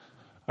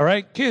All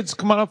right, kids,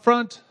 come on up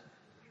front.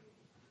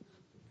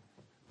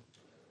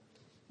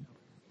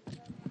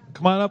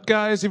 Come on up,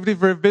 guys. Even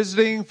if you're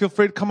visiting, feel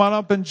free to come on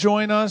up and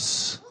join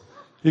us.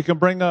 You can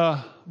bring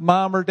a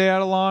mom or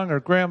dad along, or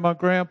grandma,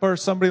 grandpa, or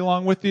somebody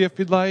along with you if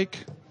you'd like.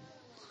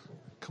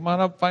 Come on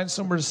up, find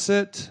somewhere to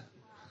sit.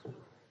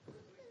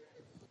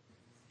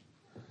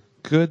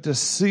 Good to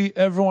see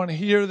everyone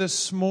here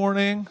this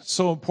morning. It's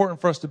so important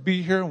for us to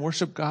be here and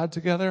worship God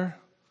together.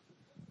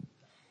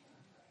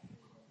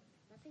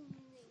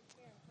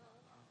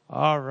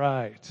 All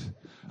right.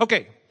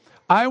 Okay,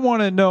 I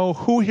want to know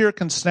who here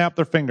can snap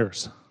their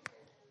fingers.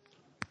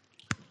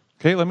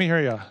 Okay, let me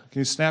hear you. Can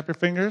you snap your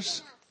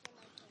fingers?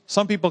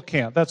 Some people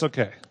can't. That's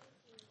okay.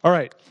 All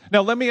right.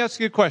 Now, let me ask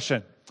you a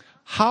question.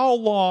 How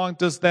long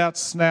does that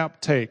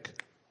snap take?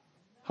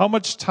 How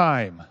much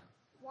time?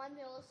 1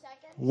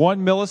 millisecond.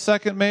 1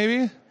 millisecond,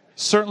 maybe?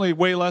 Certainly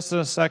way less than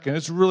a second.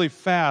 It's really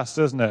fast,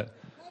 isn't it?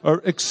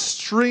 Or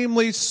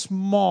extremely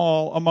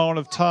small amount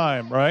of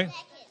time, right?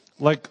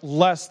 Like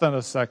less than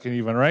a second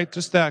even, right?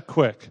 Just that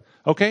quick.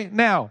 Okay?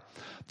 Now,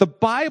 the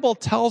Bible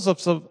tells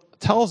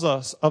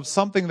us of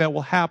something that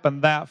will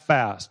happen that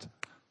fast.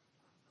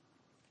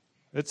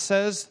 It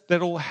says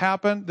that it will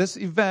happen, this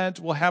event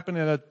will happen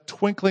in a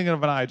twinkling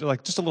of an eye,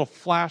 like just a little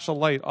flash of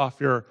light off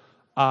your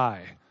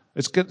eye.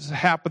 It's going to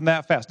happen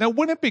that fast. Now,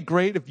 wouldn't it be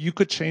great if you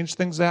could change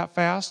things that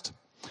fast?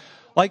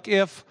 Like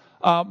if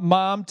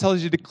mom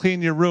tells you to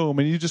clean your room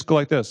and you just go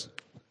like this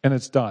and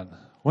it's done.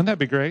 Wouldn't that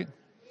be great?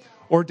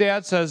 Or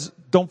dad says,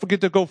 don't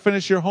forget to go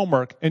finish your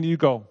homework, and you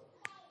go,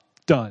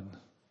 done.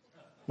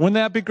 Wouldn't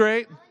that be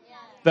great?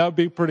 That would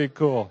be pretty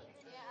cool.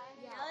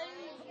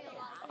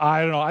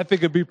 I don't know. I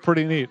think it'd be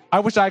pretty neat.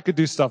 I wish I could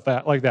do stuff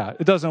like that.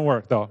 It doesn't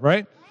work, though,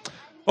 right?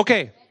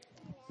 Okay.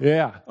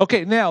 Yeah.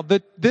 Okay, now,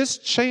 this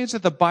change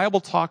that the Bible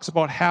talks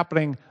about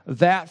happening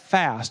that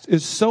fast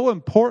is so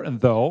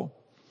important, though,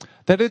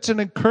 that it's an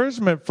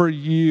encouragement for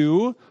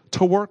you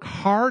to work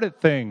hard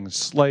at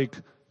things like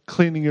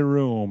cleaning your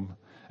room,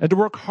 and to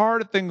work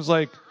hard at things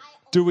like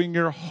doing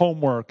your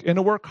homework, and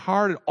to work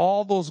hard at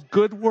all those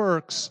good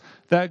works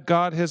that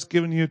God has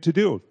given you to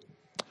do.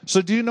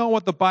 So do you know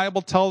what the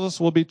Bible tells us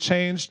will be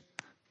changed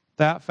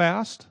that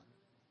fast?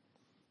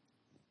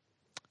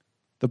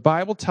 The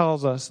Bible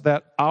tells us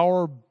that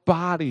our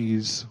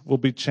bodies will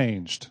be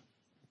changed.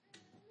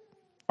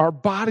 Our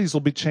bodies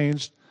will be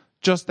changed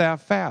just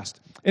that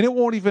fast. And it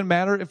won't even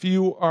matter if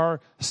you are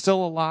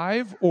still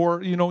alive,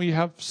 or, you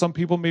have some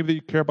people maybe that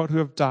you care about who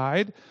have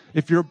died.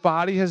 If your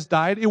body has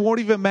died, it won't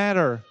even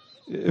matter.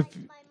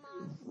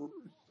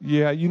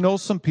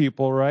 Some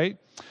people, right?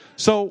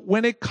 So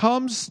when it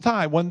comes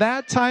time, when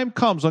that time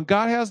comes, when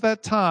God has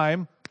that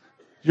time,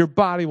 your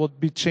body will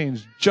be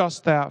changed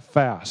just that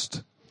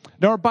fast.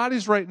 Now, our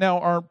bodies right now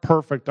aren't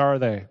perfect, are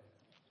they?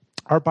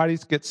 Our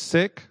bodies get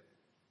sick.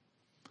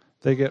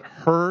 They get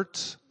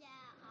hurt.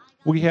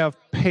 We have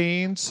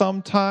pain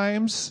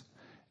sometimes.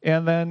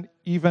 And then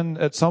even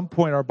at some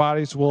point, our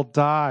bodies will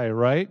die,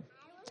 right?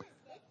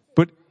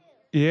 But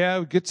yeah,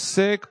 we get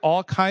sick,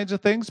 all kinds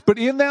of things. But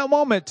in that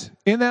moment,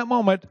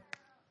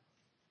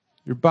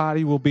 your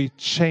body will be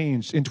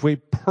changed into a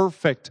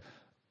perfect,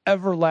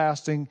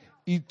 everlasting,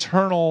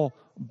 eternal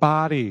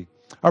body.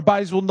 Our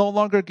bodies will no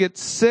longer get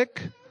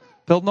sick.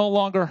 They'll no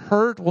longer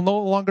hurt, will no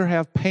longer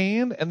have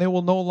pain, and they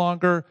will no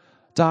longer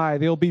die.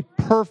 They'll be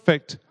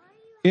perfect,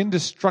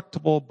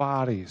 indestructible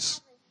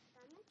bodies.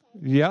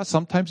 Yeah,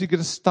 sometimes you get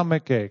a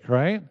stomach ache,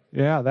 right?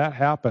 Yeah, that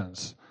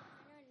happens.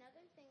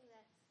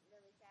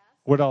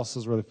 What else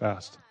is really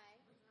fast?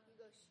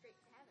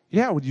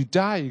 Yeah, when you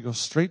die, you go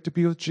straight to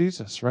be with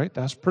Jesus, right?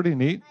 That's pretty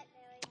neat.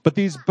 But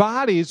these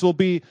bodies will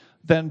be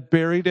then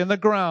buried in the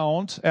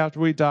ground after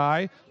we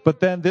die. But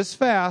then this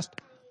fast,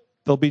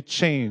 they'll be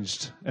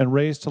changed and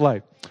raised to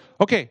life.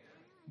 Okay,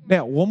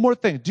 now one more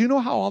thing. Do you know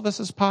how all this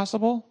is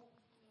possible?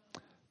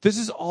 This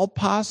is all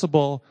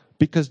possible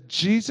because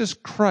Jesus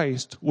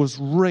Christ was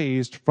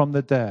raised from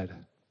the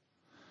dead.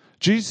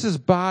 Jesus'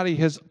 body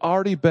has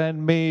already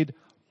been made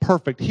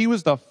perfect. He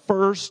was the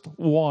first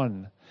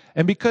one.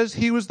 And because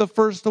he was the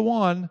first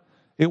one,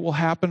 it will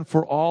happen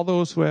for all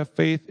those who have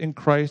faith in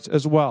Christ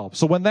as well.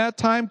 So when that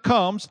time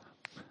comes,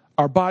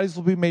 our bodies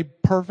will be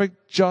made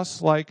perfect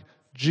just like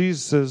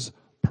Jesus'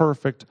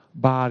 perfect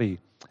body.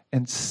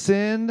 And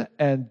sin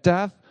and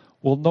death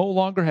will no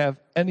longer have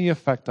any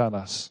effect on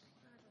us.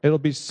 It'll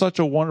be such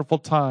a wonderful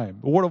time.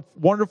 What a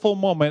wonderful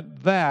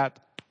moment that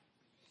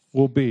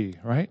will be,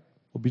 right?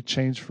 Will be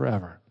changed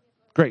forever.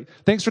 Great.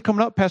 Thanks for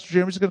coming up. Pastor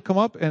Jeremy's going to come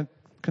up and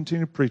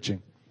continue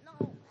preaching.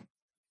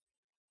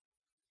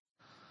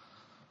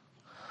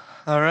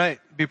 All right.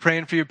 Be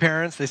praying for your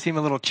parents. They seem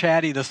a little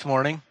chatty this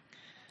morning.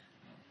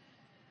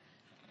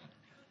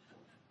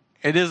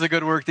 It is a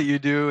good work that you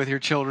do with your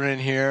children in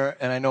here,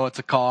 and I know it's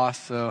a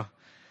cost, so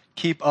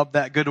keep up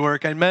that good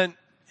work. I meant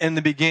in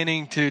the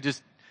beginning to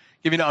just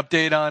give you an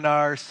update on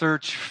our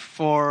search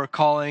for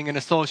calling an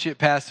associate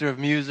pastor of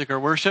music or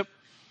worship.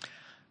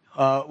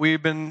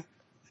 We've been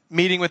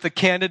meeting with a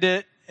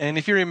candidate, and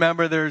if you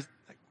remember, there's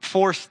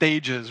 4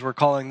 stages, we're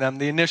calling them.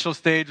 The initial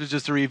stage was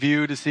just a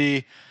review to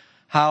see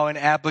how an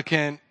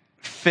applicant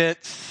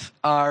fits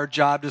our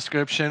job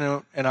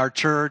description in our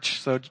church.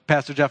 So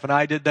Pastor Jeff and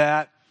I did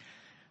that.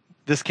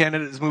 This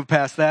candidate has moved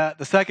past that.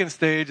 The second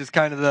stage is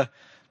kind of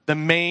the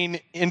main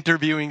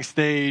interviewing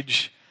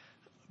stage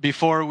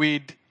before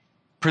we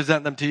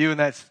present them to you, and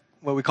that's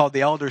what we call the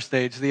elder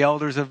stage. The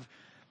elders have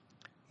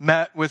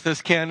met with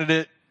this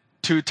candidate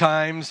 2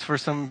 times for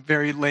some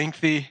very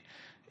lengthy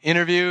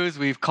interviews.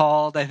 We've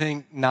called, I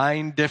think,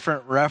 9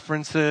 different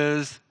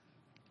references.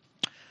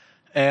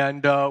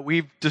 And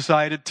we've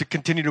decided to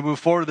continue to move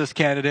forward with this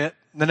candidate.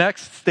 The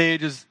next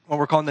stage is what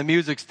we're calling the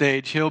music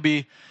stage. He'll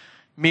be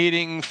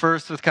meeting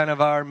first with kind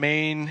of our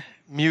main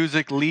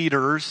music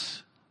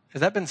leaders.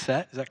 Has that been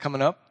set? Is that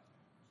coming up?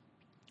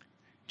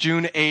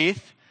 June 8th.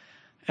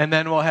 And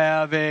then we'll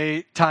have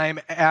a time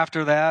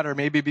after that, or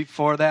maybe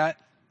before that,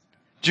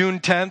 June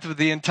 10th, with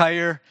the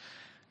entire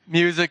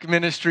music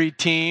ministry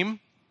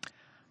team.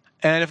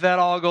 And if that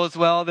all goes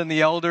well, then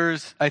the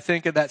elders, I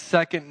think at that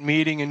second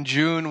meeting in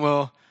June,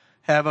 will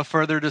have a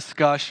further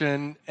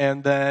discussion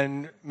and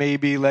then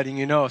maybe letting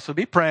you know. So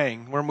be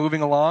praying. We're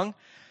moving along.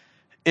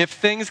 If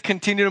things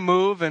continue to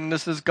move and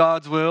this is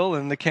God's will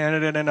and the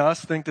candidate and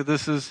us think that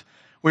this is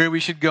where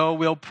we should go,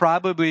 we'll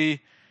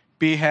probably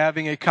be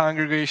having a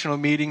congregational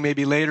meeting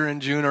maybe later in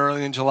June,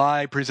 early in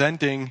July,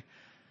 presenting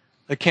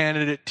the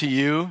candidate to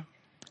you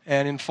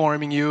and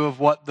informing you of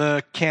what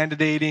the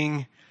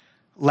candidating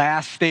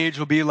last stage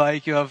will be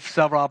like. You have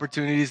several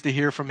opportunities to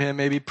hear from him,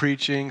 maybe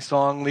preaching,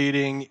 song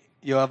leading.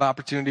 You'll have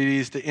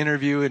opportunities to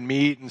interview and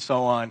meet and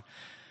so on.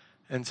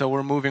 And so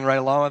we're moving right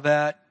along with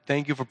that.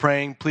 Thank you for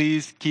praying.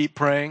 Please keep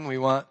praying. We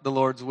want the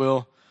Lord's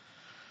will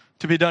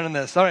to be done in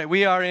this. All right,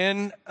 we are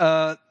in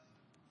 1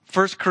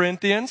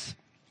 Corinthians.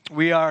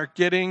 We are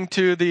getting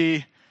to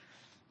the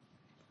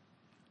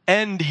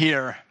end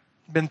here.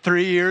 It's been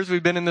 3 years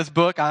we've been in this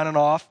book, on and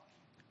off.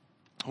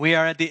 We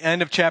are at the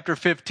end of chapter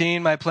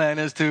 15. My plan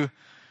is to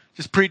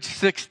just preach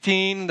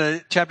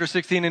chapter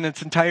 16 in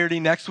its entirety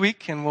next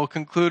week, and we'll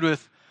conclude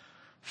with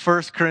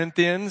 1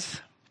 Corinthians.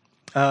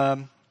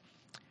 One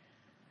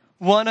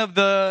of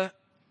the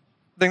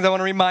things I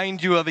want to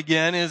remind you of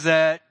again is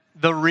that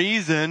the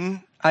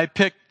reason I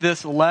picked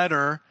this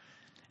letter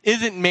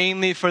isn't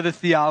mainly for the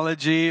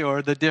theology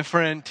or the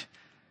different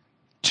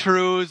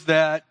truths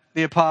that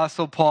the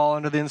Apostle Paul,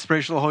 under the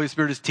inspiration of the Holy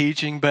Spirit, is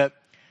teaching, but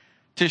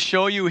to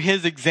show you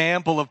his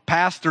example of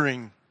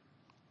pastoring.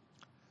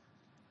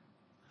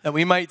 That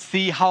we might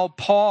see how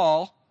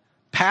Paul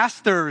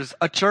pastors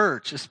a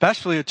church,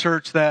 especially a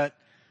church that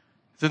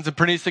is in some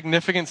pretty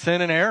significant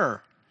sin and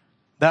error.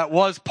 That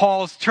was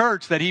Paul's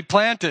church that he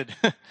planted.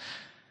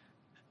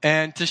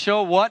 And to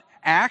show what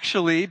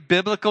actually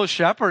biblical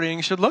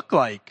shepherding should look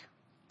like.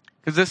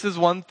 Because this is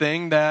one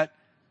thing that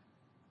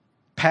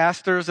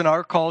pastors in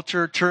our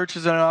culture,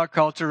 churches in our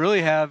culture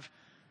really have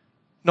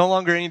no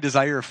longer any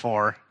desire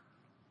for.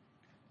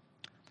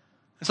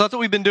 And so that's what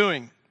we've been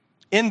doing.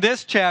 In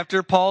this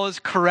chapter, Paul is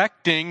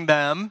correcting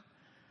them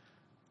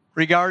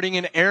regarding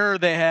an error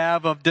they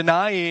have of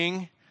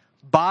denying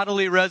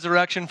bodily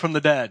resurrection from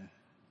the dead.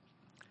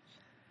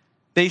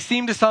 They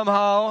seem to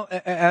somehow,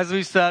 as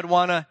we said,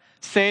 want to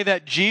say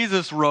that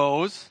Jesus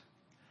rose,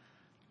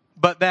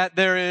 but that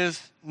there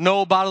is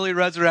no bodily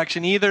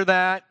resurrection. Either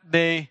that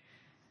they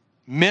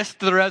missed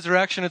the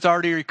resurrection, it's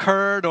already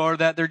occurred, or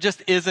that there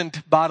just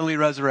isn't bodily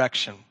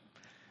resurrection.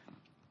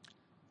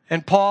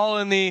 And Paul,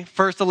 in the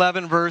first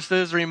 11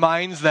 verses,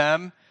 reminds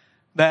them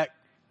that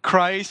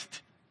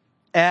Christ,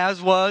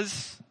 as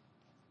was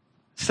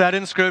said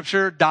in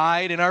Scripture,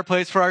 died in our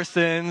place for our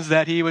sins,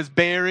 that he was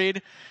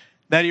buried,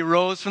 that he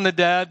rose from the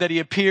dead, that he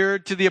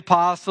appeared to the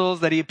apostles,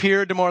 that he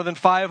appeared to more than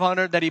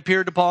 500, that he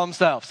appeared to Paul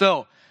himself.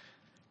 So,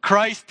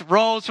 Christ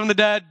rose from the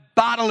dead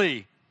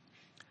bodily.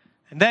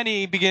 And then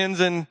he begins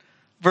in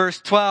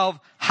verse 12,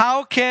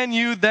 how can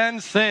you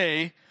then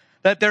say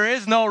that there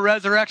is no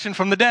resurrection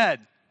from the dead?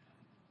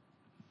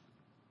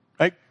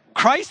 Right?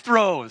 Christ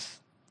rose.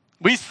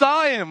 We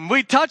saw him.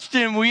 We touched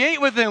him. We ate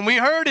with him. We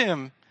heard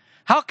him.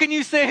 How can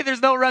you say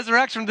there's no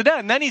resurrection from the dead?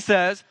 And then he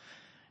says,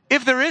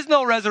 if there is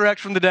no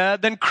resurrection from the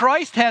dead, then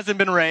Christ hasn't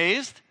been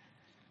raised.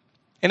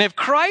 And if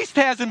Christ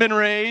hasn't been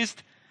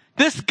raised,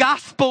 this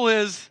gospel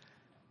is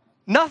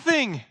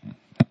nothing.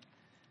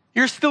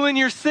 You're still in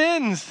your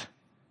sins.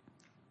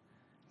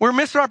 We're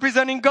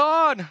misrepresenting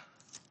God.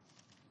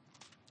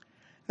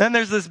 Then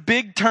there's this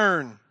big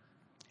turn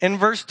in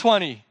verse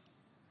 20.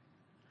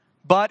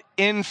 But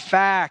in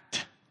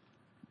fact,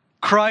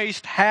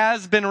 Christ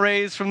has been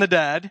raised from the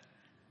dead.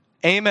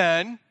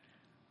 Amen.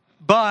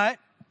 But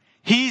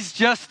he's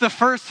just the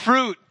first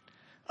fruit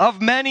of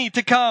many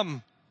to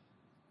come.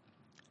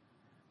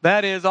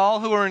 That is, all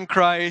who are in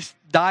Christ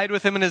died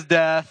with him in his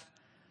death,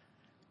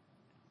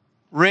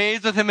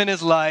 raised with him in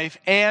his life,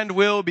 and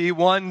will be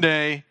one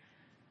day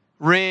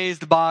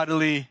raised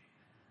bodily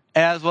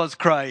as was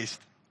Christ.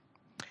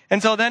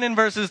 And so then in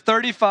verses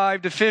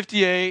 35 to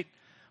 58,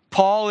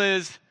 Paul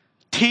is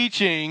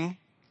teaching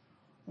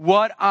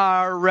what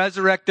our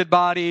resurrected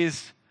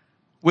bodies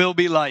will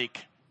be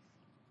like.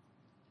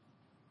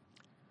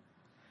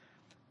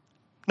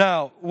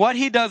 Now, what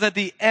he does at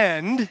the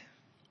end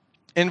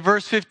in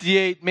verse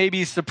 58 may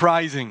be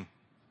surprising.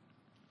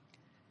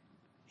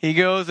 He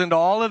goes into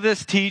all of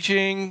this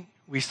teaching.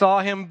 We saw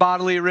him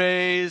bodily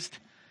raised.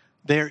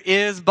 There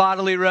is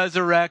bodily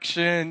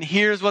resurrection.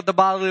 Here's what the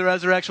bodily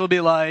resurrection will be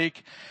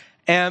like.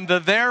 And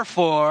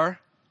therefore,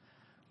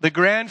 the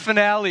grand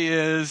finale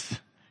is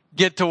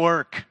get to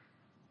work.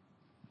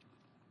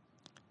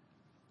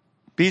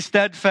 Be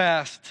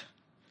steadfast,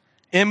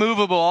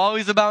 immovable,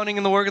 always abounding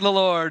in the work of the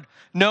Lord,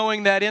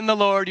 knowing that in the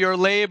Lord your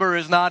labor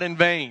is not in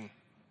vain.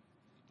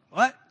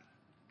 What?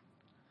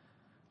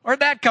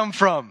 Where'd that come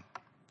from?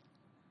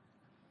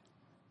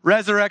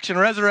 Resurrection,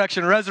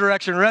 resurrection,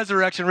 resurrection,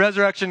 resurrection,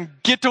 resurrection,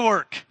 get to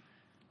work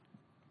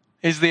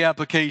is the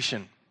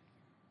application.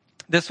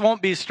 This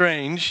won't be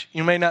strange.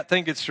 You may not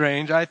think it's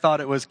strange. I thought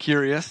it was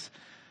curious.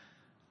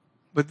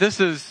 But this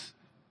is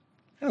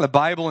the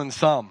Bible in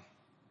some.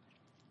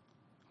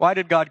 Why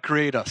did God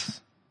create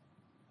us?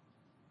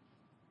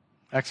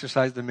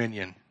 Exercise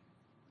dominion,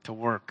 to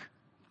work.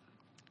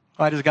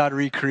 Why does God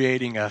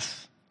recreating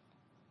us?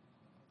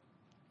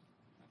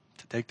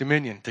 To take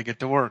dominion, to get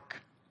to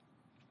work.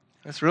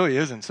 This really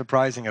isn't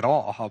surprising at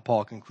all how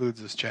Paul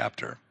concludes this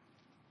chapter.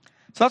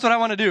 So that's what I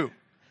want to do.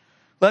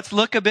 Let's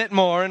look a bit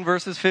more in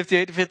verses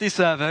 58 to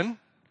 57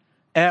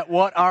 at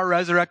what our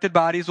resurrected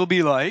bodies will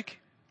be like,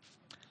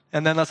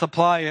 and then let's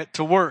apply it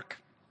to work.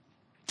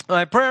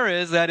 My prayer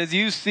is that as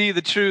you see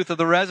the truth of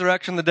the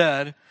resurrection of the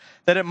dead,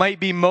 that it might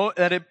be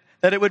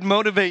that it would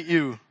motivate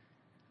you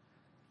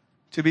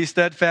to be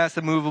steadfast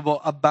and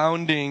immovable,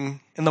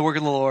 abounding in the work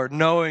of the Lord,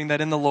 knowing that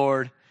in the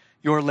Lord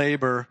your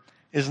labor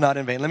is not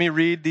in vain. Let me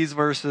read these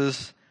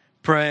verses,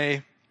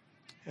 pray,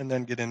 and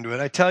then get into it.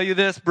 I tell you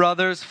this,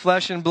 brothers,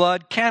 flesh and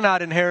blood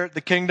cannot inherit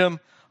the kingdom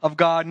of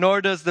God,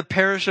 nor does the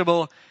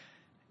perishable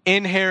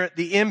inherit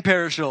the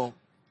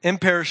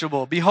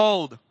imperishable.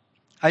 Behold,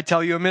 I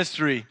tell you a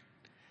mystery.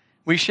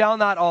 We shall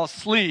not all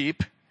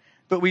sleep,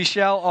 but we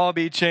shall all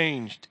be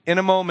changed in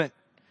a moment,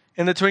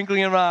 in the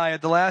twinkling of an eye,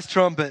 at the last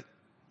trumpet.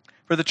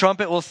 For the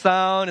trumpet will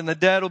sound, and the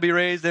dead will be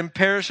raised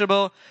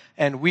imperishable,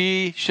 and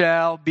we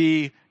shall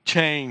be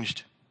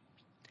changed.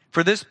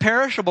 For this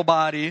perishable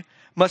body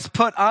must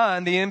put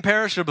on the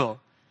imperishable.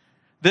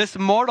 This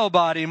mortal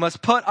body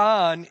must put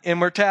on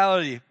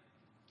immortality.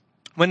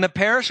 When the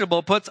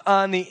perishable puts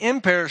on the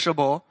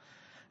imperishable,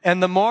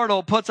 and the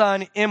mortal puts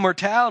on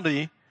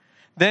immortality,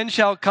 then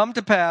shall come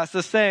to pass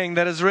the saying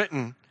that is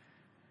written,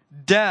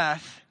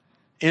 death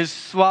is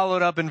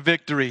swallowed up in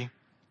victory.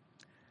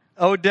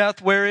 O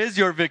death, where is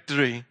your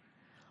victory?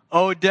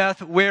 O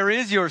death, where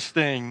is your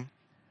sting?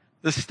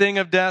 The sting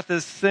of death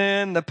is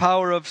sin. The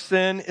power of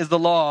sin is the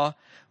law.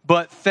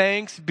 But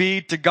thanks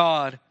be to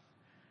God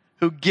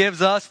who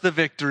gives us the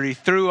victory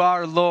through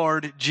our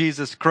Lord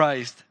Jesus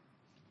Christ.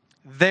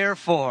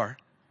 Therefore,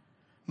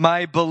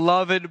 my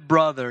beloved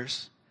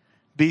brothers,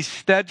 be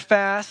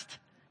steadfast,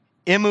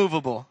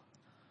 immovable,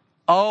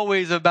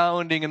 always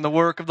abounding in the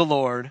work of the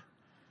Lord,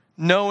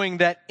 knowing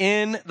that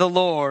in the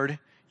Lord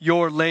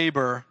your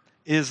labor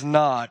is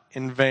not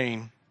in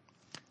vain.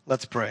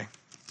 Let's pray.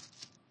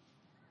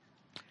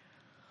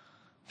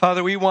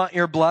 Father, we want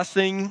your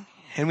blessing,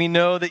 and we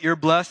know that your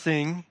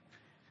blessing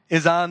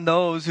is on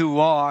those who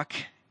walk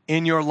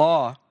in your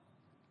law.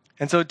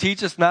 And so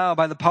teach us now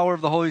by the power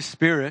of the Holy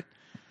Spirit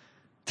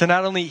to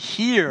not only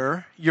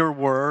hear your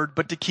word,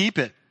 but to keep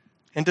it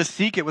and to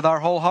seek it with our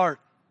whole heart.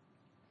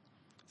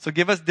 So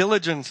give us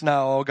diligence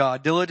now, O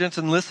God, diligence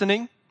in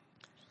listening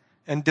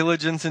and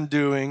diligence in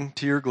doing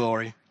to your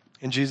glory.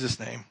 In Jesus'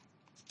 name,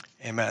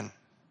 amen.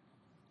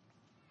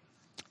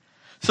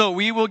 So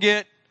we will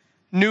get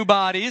new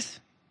bodies.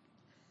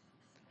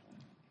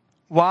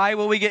 Why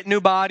will we get new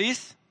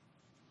bodies?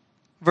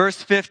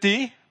 Verse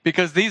 50,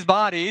 because these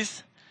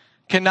bodies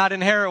cannot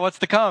inherit what's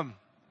to come.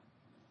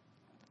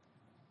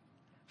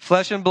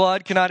 Flesh and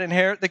blood cannot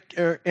inherit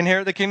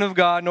the kingdom of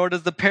God, nor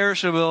does the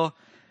perishable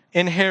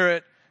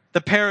inherit the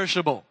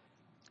perishable.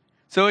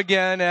 So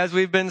again, as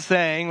we've been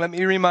saying, let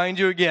me remind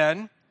you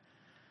again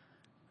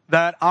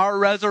that our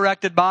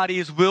resurrected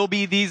bodies will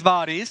be these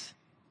bodies.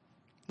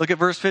 Look at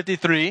verse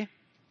 53.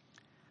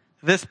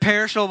 This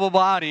perishable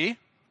body,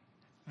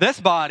 this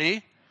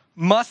body,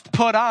 must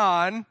put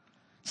on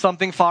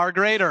something far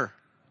greater.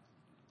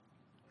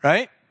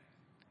 Right?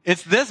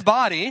 It's this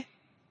body,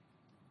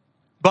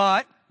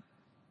 but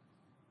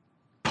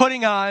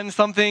putting on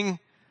something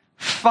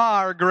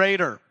far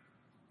greater.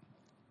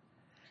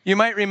 You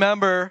might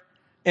remember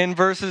in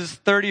verses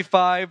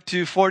 35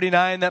 to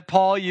 49 that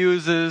Paul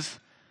uses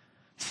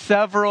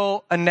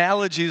several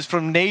analogies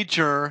from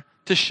nature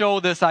to show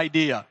this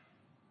idea.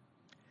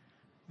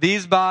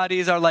 These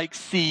bodies are like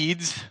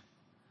seeds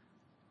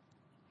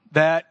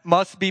that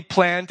must be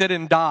planted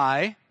and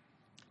die,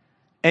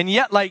 and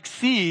yet like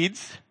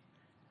seeds,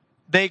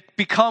 they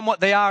become what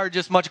they are,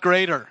 just much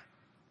greater.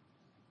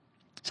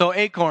 So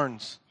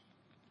acorns,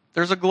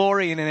 there's a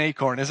glory in an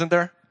acorn, isn't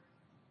there?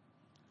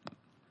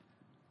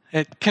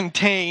 It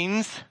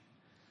contains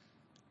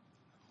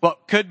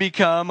what could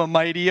become a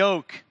mighty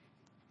oak.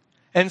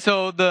 And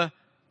so the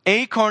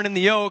acorn and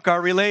the yoke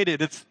are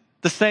related. It's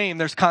the same.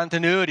 There's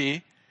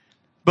continuity.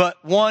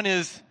 But one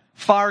is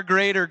far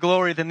greater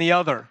glory than the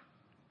other.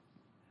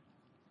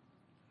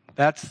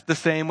 That's the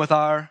same with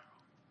our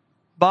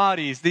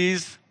bodies.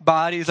 These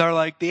bodies are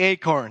like the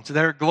acorns.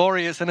 They're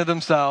glorious in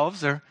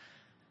themselves. They're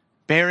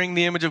bearing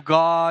the image of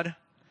God.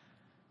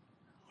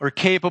 We're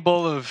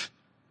capable of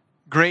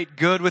great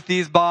good with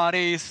these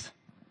bodies.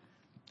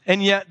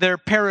 And yet they're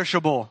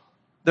perishable.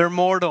 They're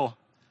mortal.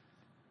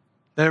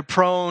 They're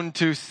prone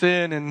to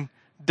sin and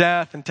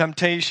death and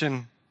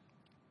temptation.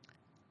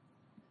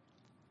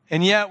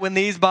 And yet when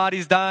these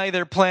bodies die,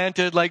 they're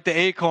planted like the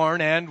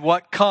acorn, and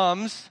what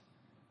comes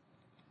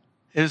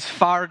is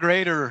far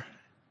greater.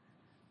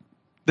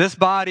 This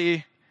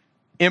body,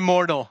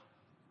 immortal.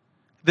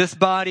 This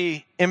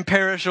body,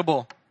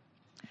 imperishable.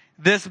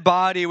 This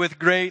body with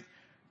great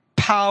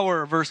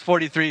power, verse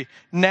 43.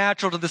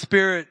 Natural to the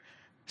Spirit,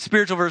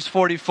 spiritual, verse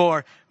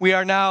 44. We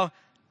are now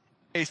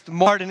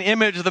marked an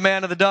image of the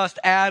man of the dust,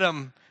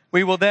 Adam.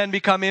 We will then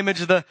become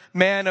image of the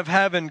man of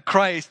heaven,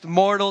 Christ,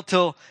 mortal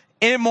till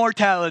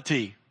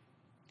immortality.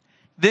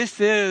 This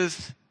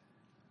is,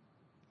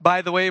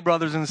 by the way,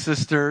 brothers and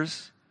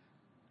sisters,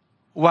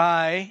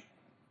 why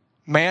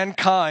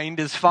mankind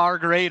is far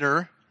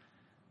greater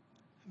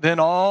than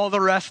all the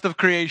rest of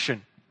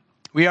creation.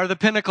 We are the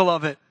pinnacle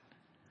of it.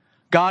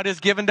 God has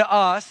given to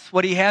us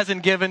what he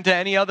hasn't given to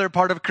any other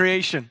part of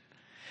creation.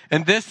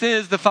 And this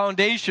is the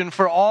foundation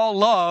for all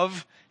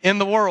love in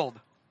the world.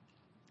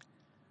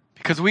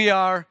 Because we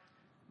are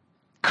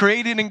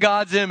created in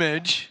God's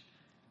image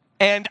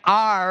and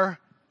are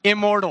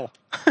immortal.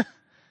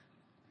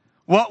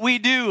 What we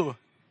do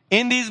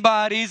in these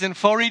bodies and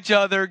for each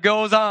other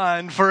goes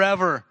on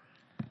forever.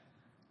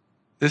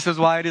 This is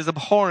why it is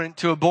abhorrent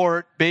to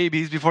abort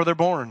babies before they're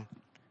born.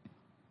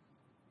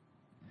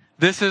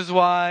 This is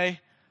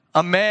why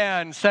a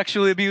man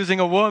sexually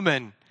abusing a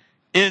woman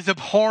is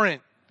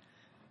abhorrent.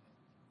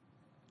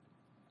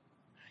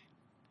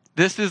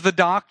 This is the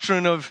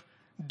doctrine of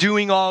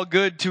doing all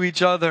good to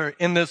each other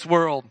in this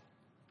world.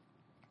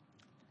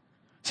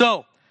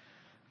 So,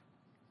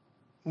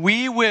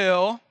 we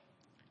will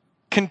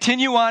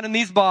continue on in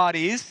these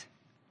bodies,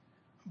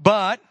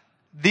 but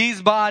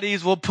these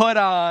bodies will put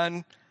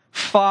on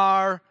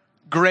far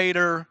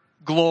greater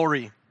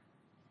glory.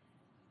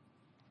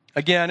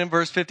 Again, in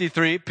verse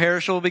 53,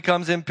 perishable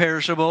becomes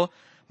imperishable,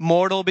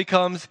 mortal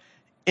becomes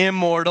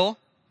immortal,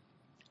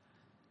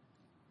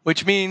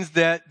 which means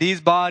that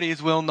these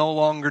bodies will no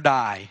longer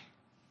die.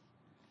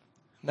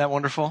 Isn't that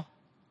wonderful?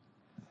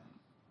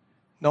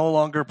 No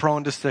longer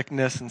prone to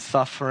sickness and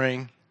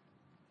suffering.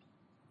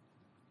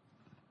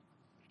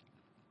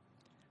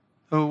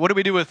 So what do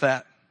we do with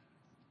that?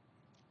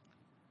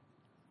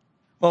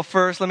 Well,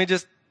 first, let me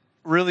just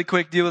really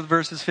quick deal with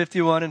verses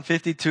 51 and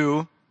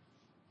 52.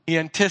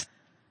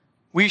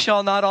 We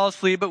shall not all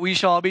sleep, but we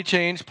shall all be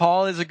changed.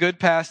 Paul is a good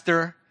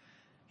pastor.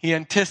 He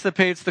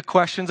anticipates the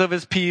questions of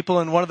his people,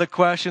 and one of the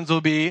questions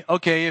will be,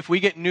 okay, if we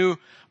get new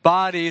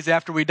bodies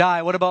after we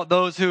die, what about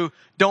those who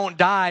don't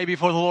die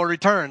before the Lord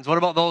returns? What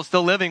about those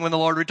still living when the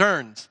Lord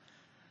returns?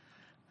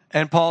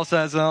 And Paul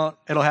says, oh,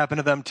 it'll happen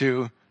to them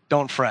too.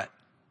 Don't fret.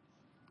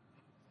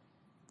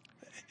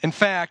 In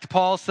fact,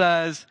 Paul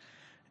says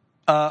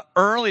in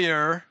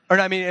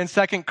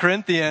 2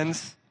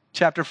 Corinthians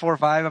chapter 4 or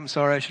 5, I'm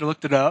sorry, I should have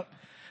looked it up,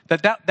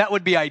 that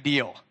would be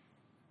ideal.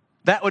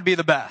 That would be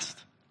the best.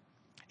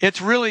 It's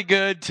really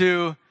good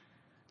to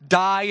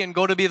die and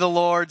go to be the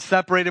Lord,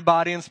 separated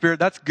body and spirit.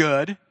 That's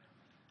good.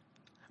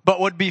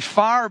 But what would be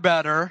far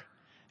better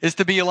is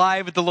to be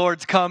alive at the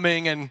Lord's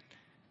coming and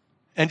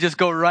just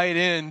go right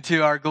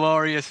into our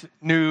glorious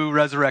new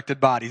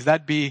resurrected bodies.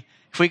 That'd be,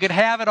 if we could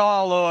have it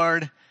all,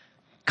 Lord,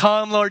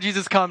 come, Lord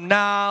Jesus, come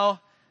now.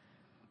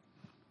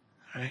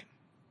 All right.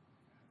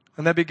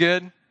 Wouldn't that be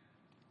good?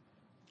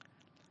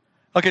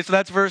 Okay, so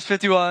that's verse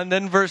 51.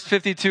 Then verse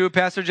 52,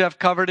 Pastor Jeff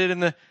covered it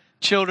in the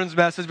children's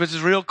message, which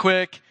is real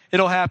quick.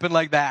 It'll happen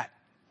like that.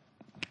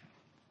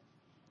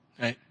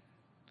 Right?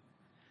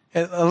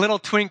 A little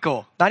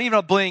twinkle. Not even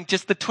a blink,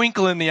 just the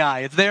twinkle in the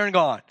eye. It's there and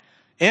gone.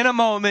 In a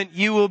moment,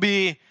 you will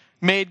be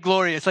made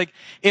glorious. Like,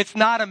 it's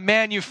not a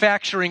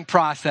manufacturing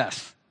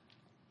process.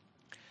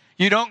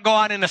 You don't go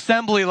on an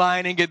assembly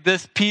line and get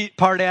this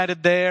part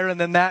added there and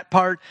then that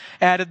part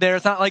added there.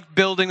 It's not like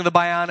building the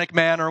bionic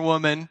man or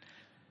woman.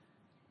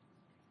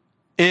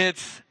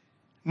 It's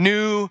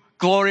new,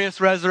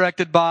 glorious,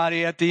 resurrected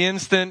body. At the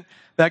instant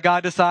that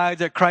God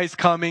decides at Christ's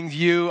coming,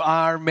 you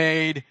are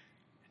made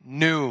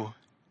new.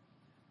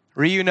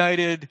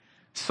 Reunited,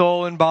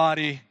 soul and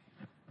body,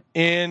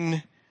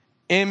 in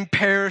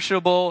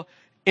imperishable,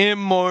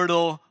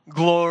 immortal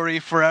glory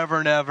forever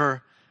and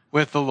ever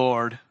with the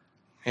Lord.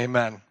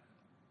 Amen.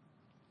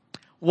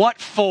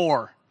 What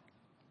for?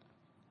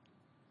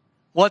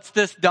 What's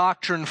this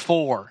doctrine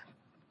for?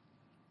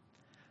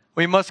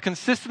 We must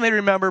consistently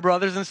remember,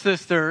 brothers and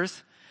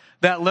sisters,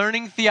 that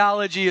learning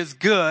theology is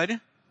good,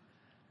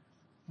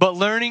 but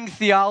learning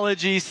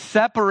theology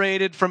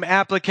separated from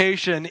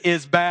application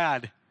is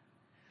bad.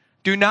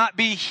 Do not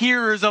be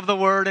hearers of the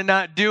word and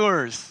not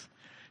doers.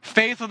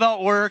 Faith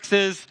without works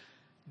is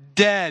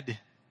dead.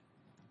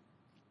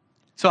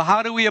 So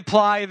how do we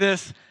apply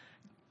this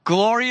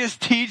glorious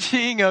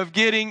teaching of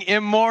getting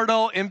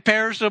immortal,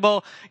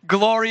 imperishable,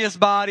 glorious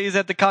bodies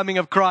at the coming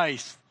of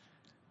Christ?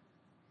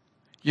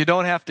 You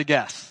don't have to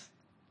guess.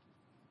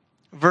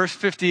 Verse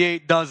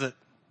 58 does it.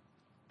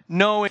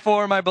 Know,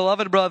 for my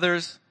beloved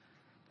brothers,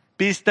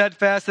 be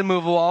steadfast and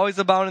immovable, always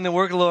abound in the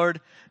work of the Lord,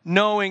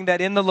 knowing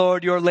that in the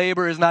Lord your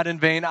labor is not in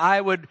vain.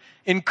 I would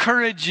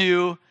encourage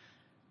you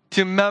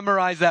to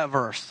memorize that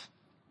verse.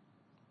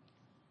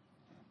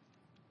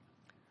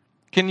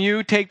 Can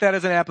you take that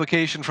as an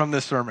application from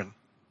this sermon?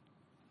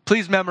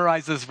 Please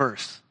memorize this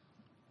verse.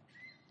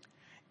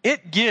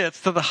 It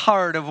gets to the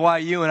heart of why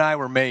you and I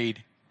were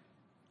made.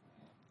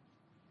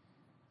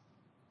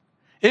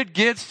 It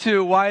gets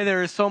to why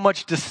there is so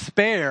much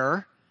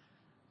despair,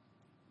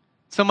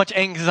 so much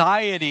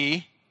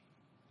anxiety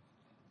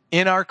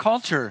in our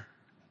culture.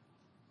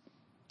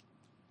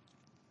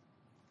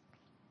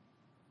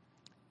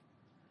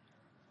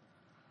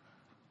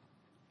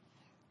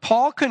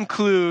 Paul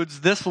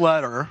concludes this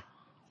letter,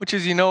 which,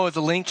 as you know, is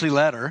a lengthy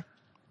letter.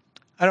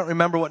 I don't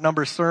remember what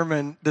number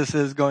sermon this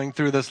is going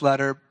through this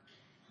letter,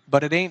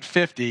 but it ain't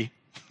 50.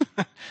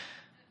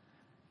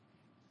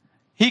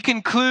 He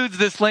concludes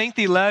this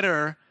lengthy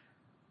letter,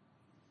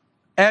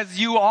 as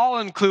you all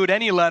include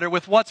any letter,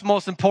 with what's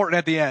most important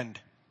at the end.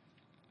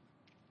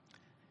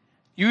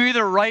 You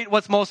either write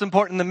what's most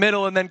important in the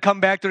middle and then come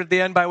back to it at the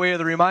end by way of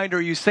the reminder,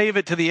 or you save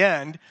it to the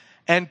end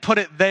and put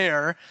it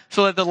there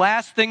so that the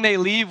last thing they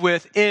leave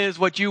with is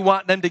what you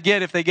want them to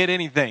get if they get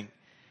anything.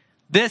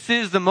 This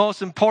is the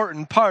most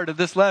important part of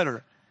this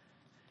letter.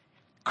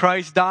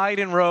 Christ died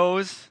and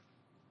rose,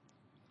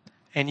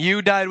 and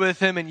you died with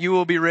him, and you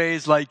will be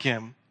raised like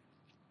him.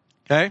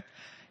 Okay?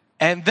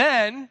 And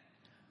then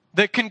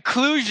the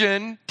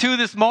conclusion to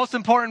this most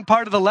important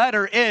part of the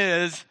letter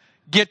is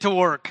get to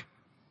work.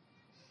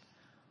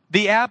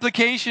 The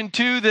application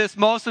to this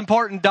most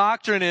important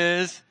doctrine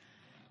is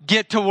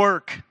get to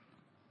work.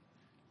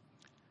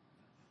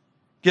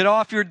 Get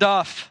off your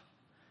duff.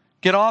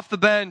 Get off the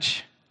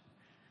bench.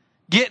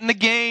 Get in the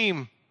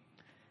game.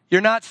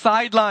 You're not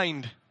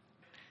sidelined.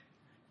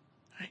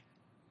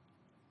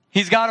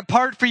 He's got a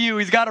part for you.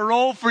 He's got a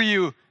role for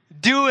you.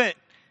 Do it.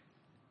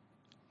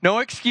 No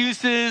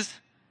excuses.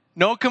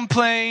 No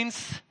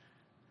complaints.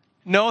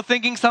 No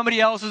thinking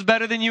somebody else is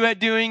better than you at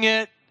doing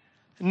it.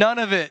 None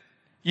of it.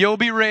 You'll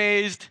be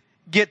raised.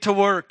 Get to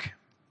work.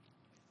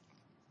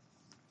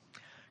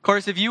 Of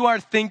course, if you are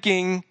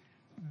thinking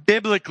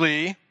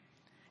biblically,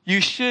 you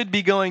should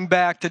be going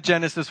back to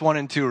Genesis 1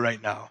 and 2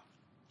 right now.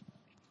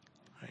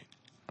 Right?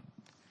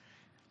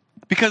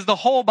 Because the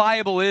whole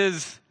Bible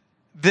is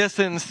this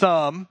in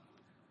sum.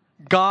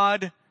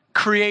 God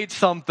creates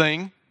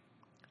something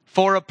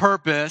for a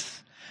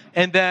purpose,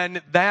 and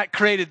then that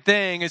created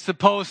thing is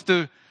supposed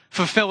to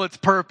fulfill its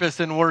purpose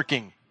in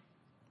working.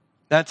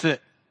 That's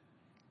it.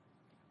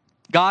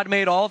 God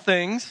made all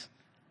things,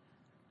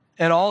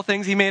 and all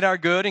things he made are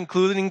good,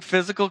 including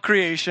physical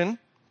creation.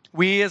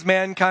 We as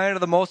mankind are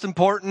the most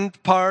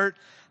important part,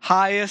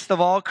 highest of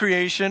all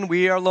creation.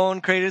 We are alone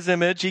created his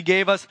image. He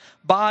gave us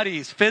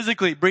bodies,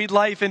 physically, breathed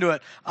life into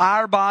it.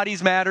 Our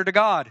bodies matter to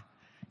God.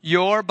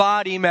 Your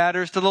body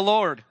matters to the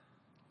Lord.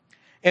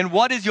 And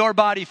what is your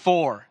body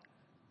for?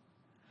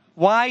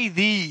 Why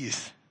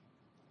these?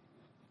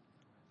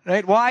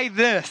 Right? Why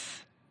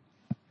this?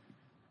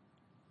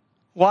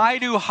 Why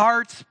do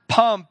hearts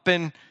pump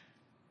and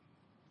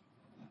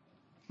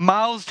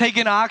mouths take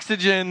in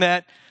oxygen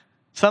that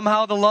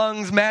somehow the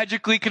lungs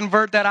magically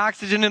convert that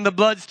oxygen in the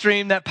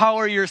bloodstream that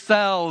power your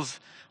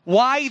cells?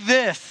 Why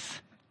this?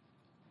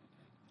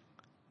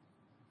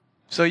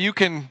 So you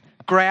can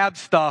grab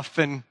stuff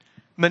and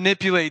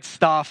manipulate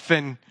stuff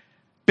and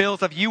build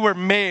stuff. You were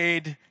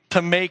made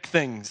to make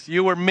things.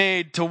 You were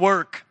made to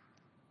work.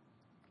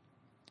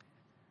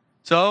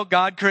 So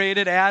God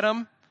created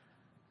Adam.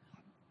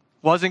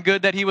 Wasn't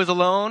good that he was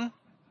alone.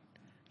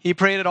 He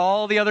created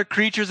all the other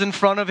creatures in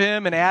front of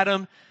him, and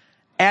Adam,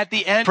 at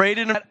the end,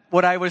 created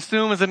what I would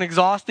assume is an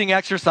exhausting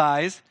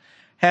exercise,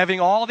 having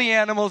all the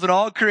animals and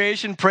all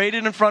creation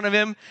paraded in front of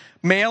him,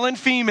 male and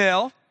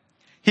female.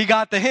 He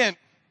got the hint.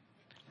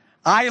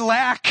 I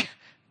lack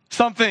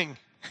something.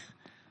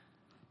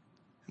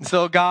 And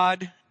so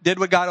God did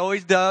what God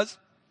always does.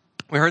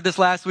 We heard this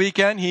last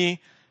weekend. He,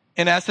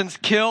 in essence,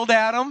 killed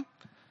Adam,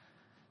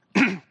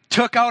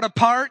 took out a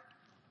part,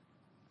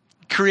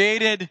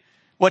 created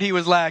what he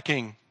was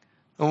lacking,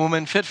 a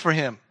woman fit for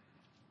him.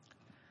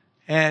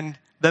 And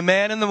the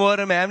man and the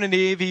woman, Adam and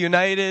Eve, he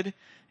united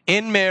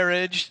in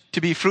marriage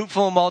to be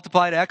fruitful and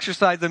multiply, to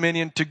exercise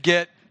dominion, to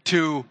get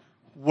to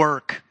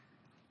work.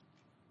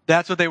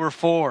 That's what they were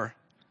for.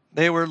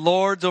 They were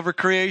lords over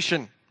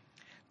creation.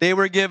 They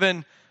were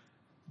given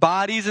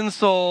bodies and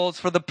souls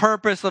for the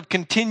purpose of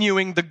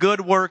continuing the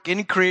good work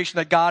in creation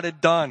that God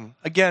had done.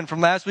 Again, from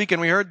last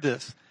weekend we heard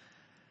this.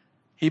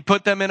 He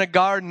put them in a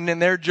garden,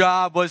 and their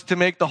job was to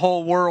make the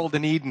whole world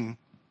an Eden.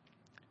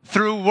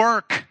 Through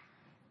work,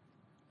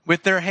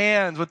 with their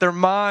hands, with their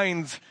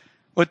minds,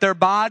 with their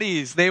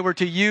bodies. They were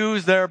to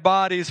use their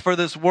bodies for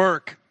this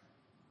work.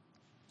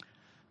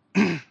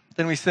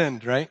 Then we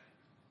sinned, right?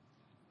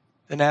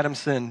 Then Adam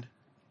sinned.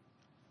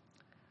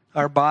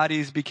 Our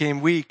bodies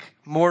became weak,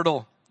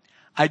 mortal.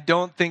 I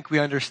don't think we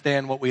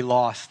understand what we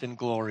lost in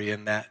glory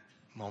in that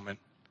moment.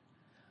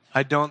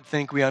 I don't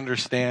think we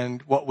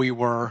understand what we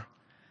were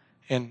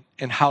and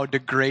how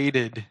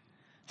degraded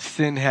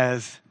sin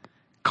has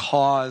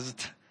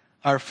caused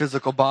our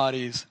physical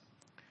bodies.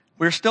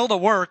 We're still to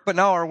work, but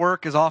now our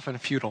work is often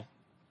futile.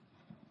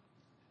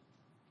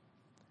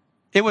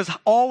 It was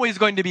always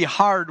going to be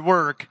hard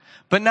work,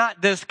 but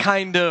not this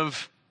kind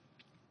of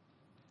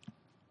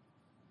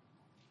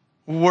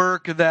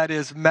work that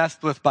is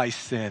messed with by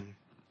sin.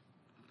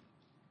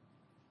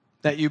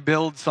 That you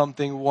build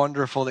something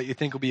wonderful that you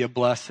think will be a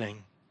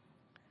blessing,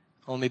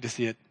 only to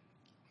see it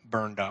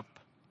burned up.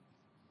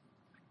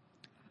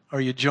 Or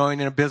you join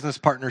in a business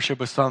partnership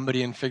with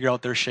somebody and figure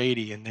out they're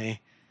shady and they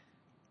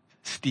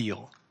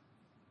steal.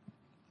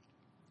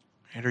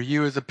 And or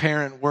you as a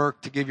parent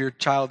work to give your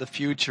child a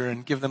future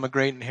and give them a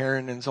great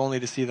inheritance only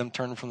to see them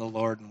turn from the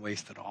Lord and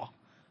waste it all.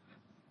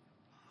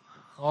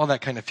 All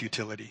that kind of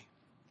futility.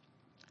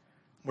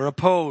 We're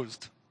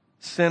opposed.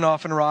 Sin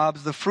often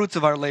robs the fruits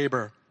of our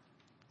labor.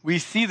 We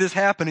see this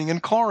happening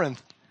in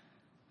Corinth.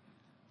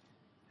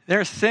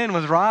 Their sin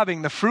was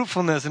robbing the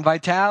fruitfulness and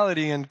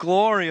vitality and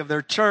glory of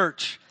their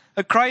church.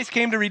 But Christ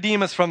came to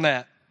redeem us from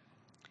that.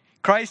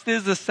 Christ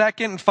is the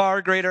second and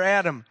far greater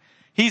Adam.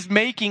 He's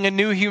making a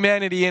new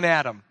humanity in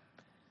Adam.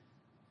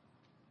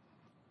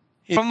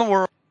 From the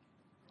world,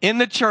 in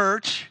the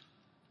church,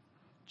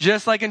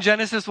 just like in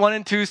Genesis 1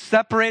 and 2,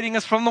 separating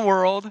us from the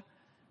world,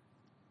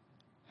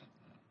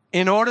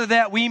 in order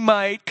that we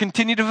might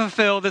continue to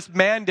fulfill this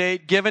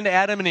mandate given to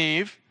Adam and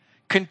Eve,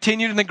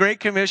 continued in the Great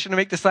Commission to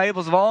make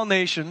disciples of all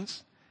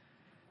nations.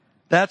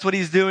 That's what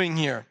he's doing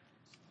here.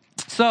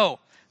 So,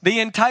 the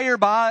entire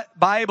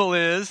Bible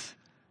is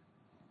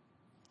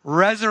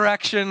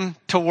resurrection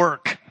to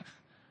work.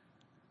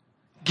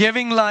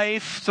 Giving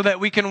life so that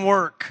we can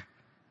work.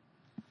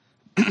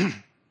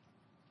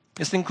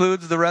 This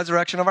includes the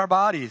resurrection of our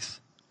bodies.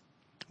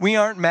 We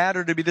aren't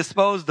matter to be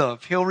disposed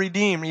of. He'll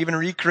redeem, even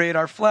recreate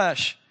our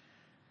flesh.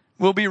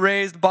 We'll be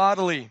raised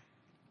bodily.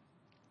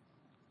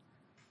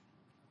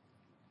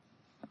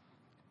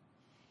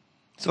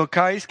 So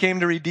Christ came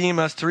to redeem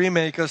us, to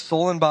remake us,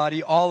 soul and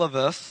body, all of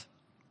us.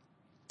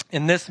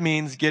 And this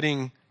means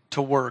getting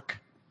to work.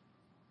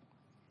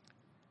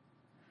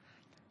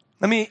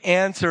 Let me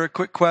answer a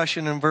quick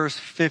question in verse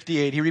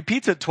 58. He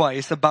repeats it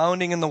twice,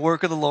 abounding in the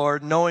work of the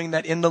Lord, knowing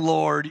that in the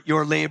Lord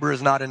your labor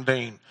is not in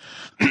vain.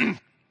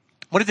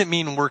 What does it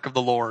mean, work of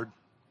the Lord?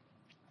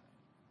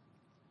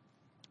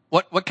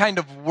 What kind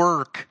of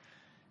work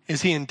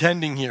is he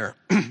intending here?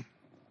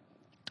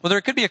 Well,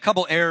 there could be a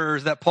couple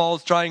errors that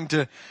Paul's trying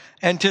to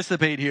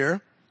anticipate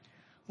here.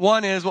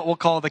 One is what we'll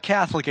call the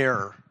Catholic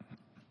error.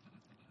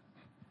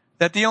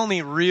 That the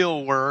only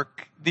real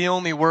work, the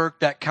only work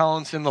that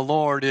counts in the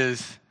Lord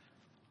is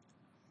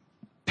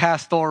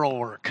pastoral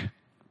work.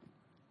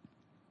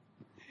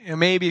 And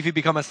maybe if you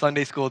become a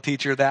Sunday school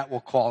teacher, that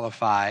will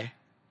qualify.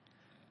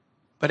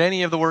 But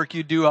any of the work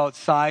you do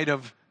outside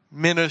of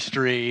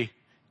ministry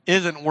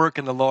isn't work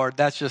in the Lord.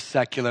 That's just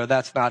secular.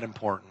 That's not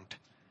important.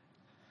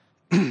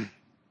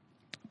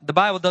 The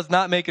Bible does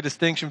not make a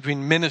distinction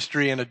between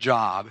ministry and a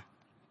job.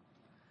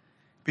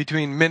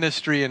 Between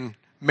ministry and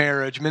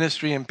marriage,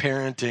 ministry and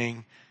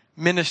parenting,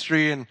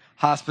 ministry and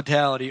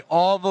hospitality.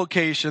 All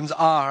vocations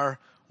are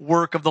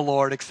work of the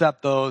Lord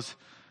except those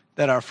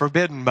that are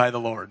forbidden by the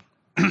Lord.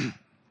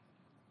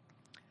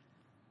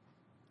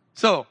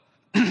 So,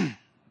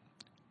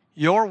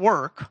 your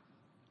work,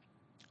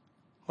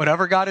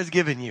 whatever God has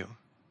given you,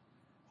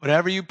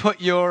 whatever you put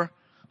your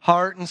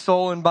heart and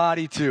soul and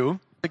body to,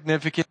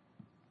 significant,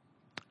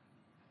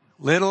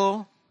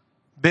 little,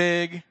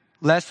 big,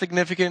 less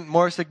significant,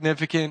 more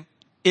significant,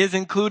 is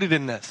included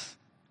in this.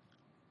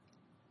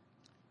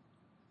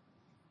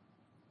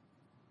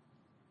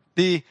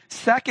 The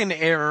second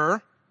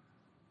error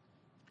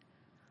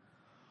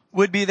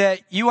would be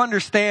that you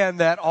understand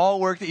that all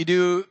work that you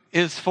do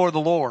is for the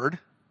Lord,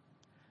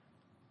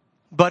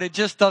 but it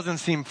just doesn't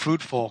seem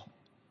fruitful.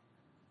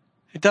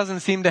 It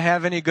doesn't seem to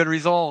have any good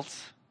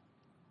results.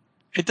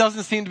 It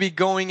doesn't seem to be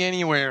going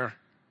anywhere.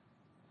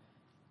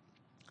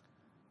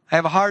 I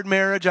have a hard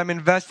marriage. I'm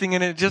investing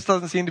in it. It just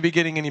doesn't seem to be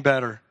getting any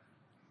better.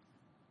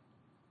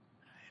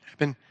 I've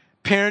been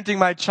parenting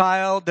my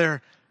child.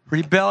 They're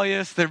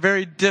rebellious. They're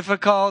very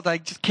difficult. I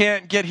just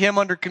can't get him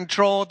under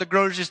control at the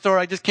grocery store.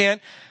 I just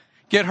can't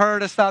get her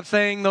to stop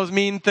saying those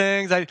mean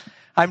things.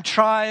 I'm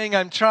trying.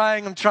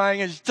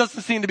 It just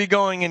doesn't seem to be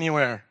going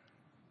anywhere.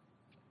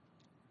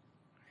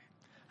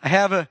 I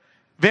have a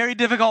very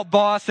difficult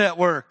boss at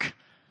work.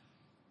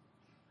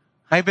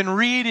 I've been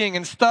reading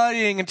and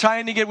studying and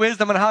trying to get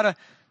wisdom on how to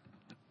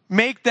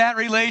make that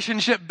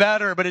relationship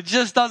better, but it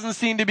just doesn't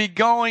seem to be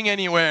going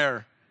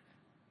anywhere.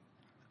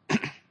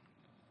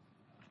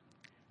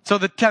 So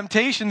the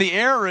temptation, the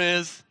error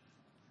is,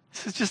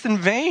 this is just in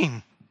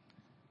vain.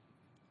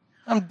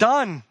 I'm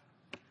done.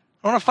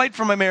 I don't want to fight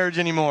for my marriage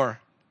anymore.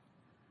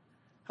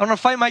 I don't want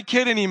to fight my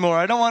kid anymore.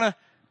 I don't want to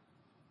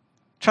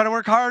try to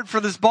work hard for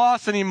this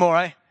boss anymore.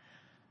 I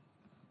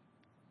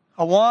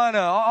want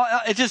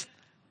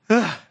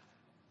to,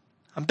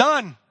 I'm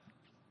done.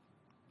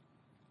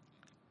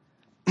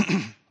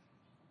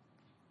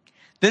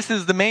 This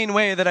is the main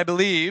way that I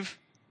believe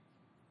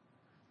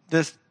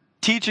this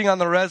teaching on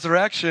the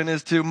resurrection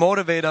is to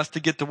motivate us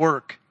to get to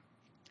work.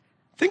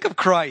 Think of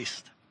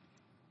Christ.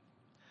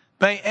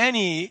 By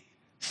any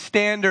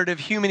standard of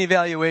human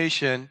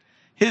evaluation,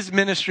 his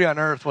ministry on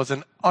earth was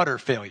an utter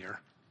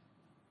failure.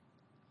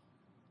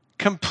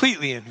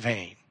 Completely in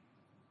vain.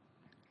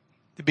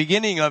 The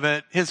beginning of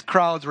it, his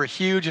crowds were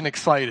huge and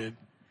excited.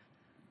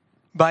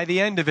 By the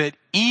end of it,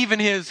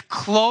 even his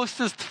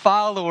closest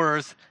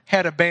followers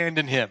had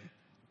abandoned him.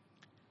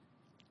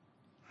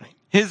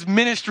 His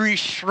ministry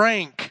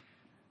shrank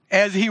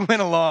as he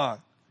went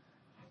along.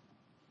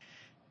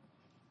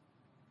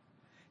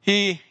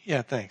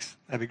 Thanks.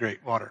 That'd be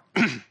great. Water.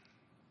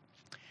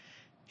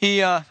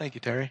 Thank you,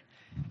 Terry.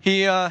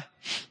 He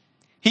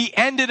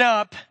ended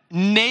up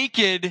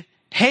naked,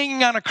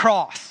 hanging on a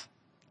cross.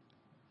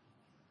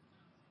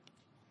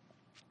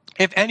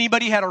 If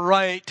anybody had a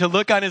right to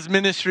look on his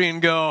ministry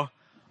and go,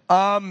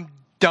 I'm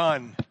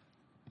done,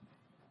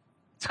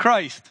 it's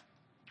Christ.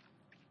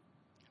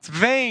 It's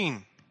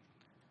vain.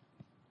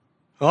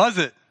 Was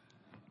it?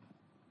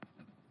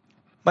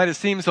 Might have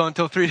seemed so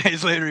until 3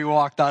 days later he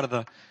walked out of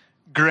the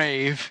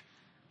grave.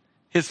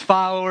 His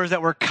followers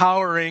that were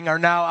cowering are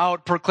now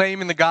out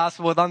proclaiming the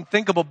gospel with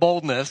unthinkable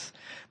boldness,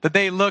 that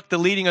they look the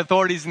leading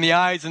authorities in the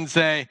eyes and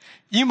say,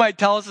 you might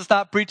tell us to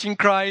stop preaching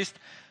Christ,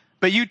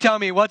 but you tell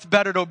me what's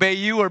better to obey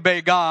you or obey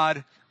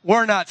God.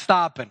 We're not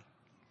stopping.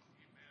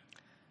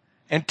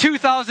 And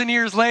 2,000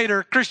 years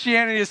later,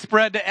 Christianity has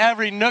spread to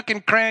every nook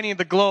and cranny of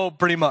the globe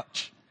pretty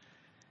much.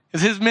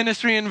 Is his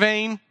ministry in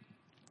vain?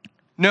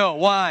 No.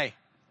 Why?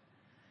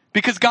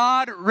 Because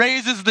God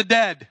raises the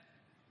dead.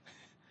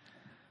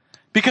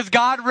 Because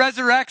God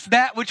resurrects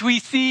that which we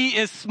see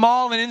is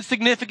small and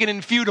insignificant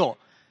and futile.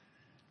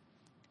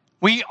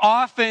 We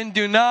often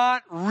do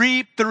not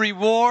reap the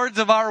rewards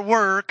of our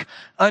work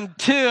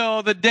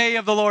until the day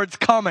of the Lord's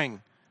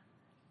coming.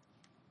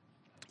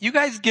 You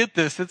guys get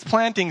this. It's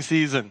planting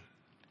season.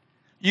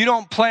 You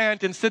don't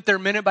plant and sit there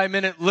minute by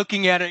minute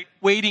looking at it,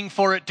 waiting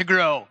for it to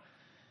grow.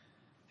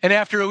 And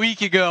after a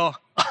week you go,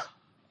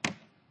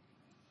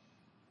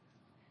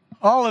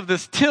 all of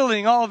this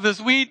tilling, all of this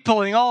weed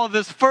pulling, all of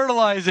this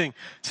fertilizing.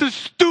 This is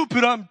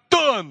stupid. I'm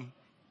done.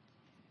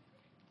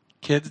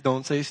 Kids,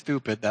 don't say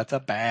stupid. That's a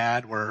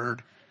bad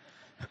word.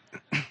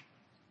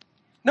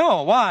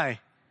 No,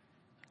 why?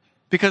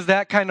 Because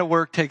that kind of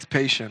work takes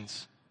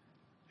patience.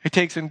 It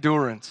takes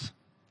endurance.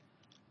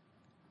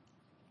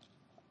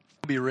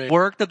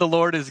 Work that the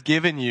Lord has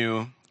given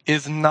you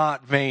is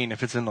not vain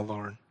if it's in the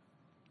Lord.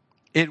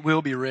 It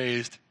will be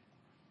raised.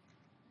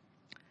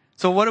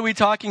 So what are we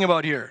talking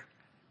about here?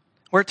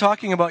 We're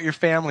talking about your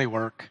family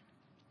work.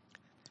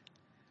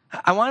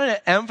 I wanted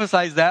to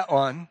emphasize that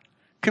one.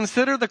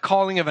 Consider the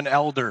calling of an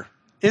elder.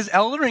 Is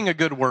eldering a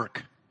good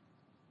work?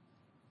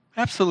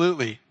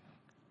 Absolutely.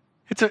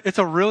 It's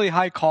a really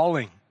high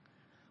calling.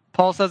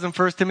 Paul says in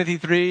 1 Timothy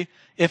 3,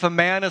 if a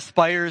man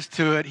aspires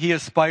to it, he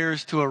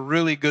aspires to a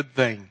really good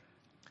thing.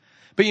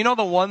 But you know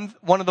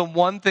one of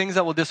the things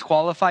that will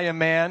disqualify a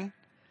man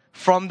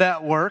from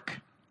that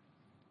work?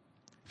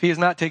 If he is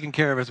not taking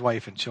care of his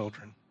wife and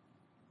children.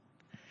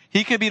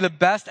 He could be the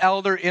best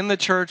elder in the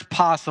church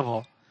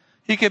possible.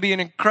 He could be an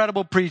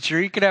incredible preacher.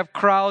 He could have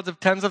crowds of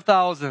tens of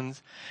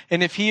thousands.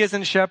 And if he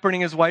isn't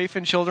shepherding his wife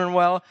and children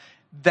well,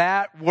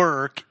 that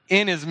work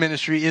in his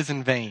ministry is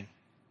in vain.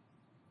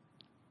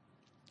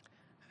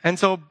 And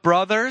so,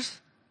 brothers,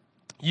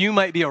 you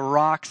might be a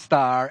rock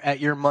star at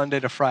your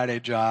Monday to Friday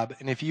job.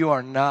 And if you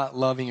are not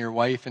loving your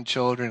wife and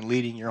children and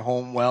leading your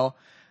home well,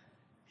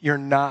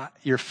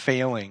 you're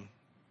failing.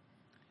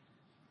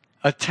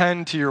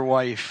 Attend to your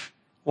wife.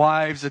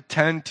 Wives,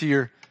 attend to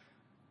your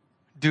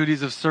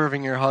duties of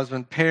serving your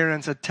husband.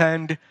 Parents,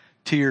 attend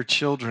to your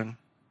children.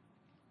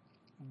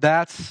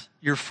 That's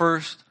your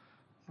first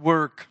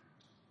work.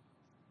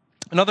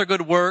 Another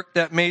good work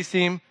that may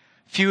seem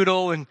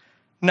futile and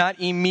not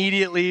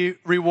immediately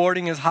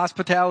rewarding is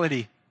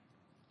hospitality.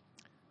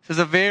 This is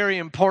a very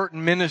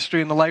important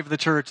ministry in the life of the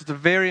church. It's a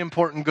very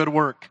important good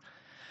work.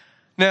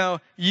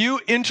 Now, you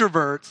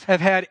introverts have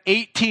had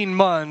 18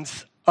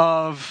 months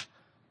of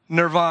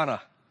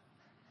nirvana.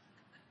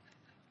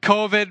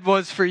 COVID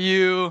was for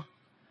you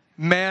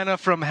manna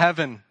from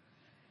heaven.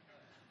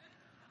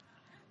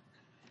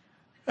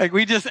 Like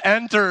we just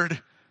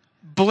entered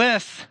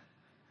bliss.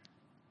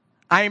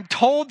 I am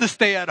told to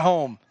stay at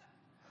home.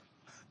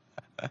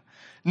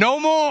 No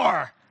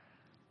more.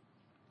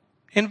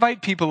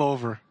 Invite people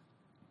over.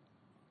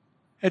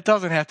 It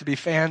doesn't have to be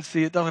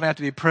fancy. It doesn't have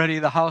to be pretty.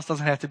 The house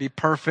doesn't have to be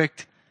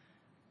perfect.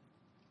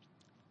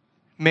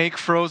 Make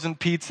frozen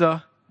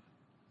pizza.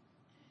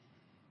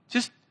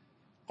 Just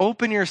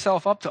open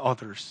yourself up to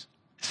others.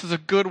 This is a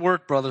good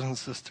work, brothers and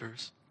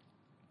sisters.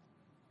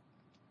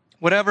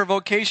 Whatever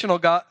vocational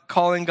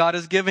calling God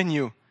has given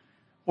you,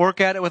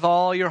 work at it with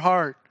all your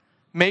heart.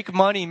 Make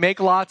money, make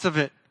lots of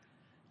it.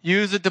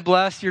 Use it to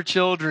bless your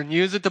children.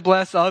 Use it to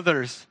bless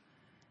others.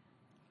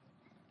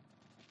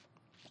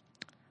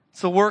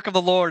 It's the work of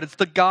the Lord. It's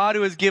the God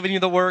who has given you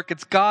the work.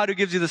 It's God who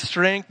gives you the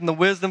strength and the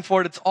wisdom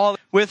for it.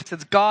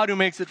 It's God who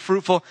makes it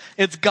fruitful.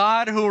 It's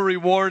God who will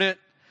reward it.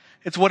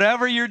 It's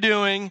whatever you're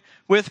doing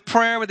with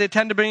prayer, with the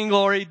intent to bring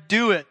glory,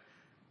 do it.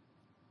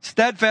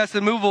 Steadfast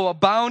and immovable,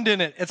 abound in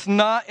it. It's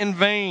not in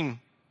vain.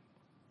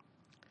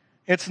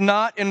 It's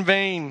not in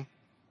vain.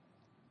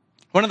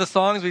 One of the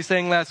songs we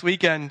sang last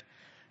weekend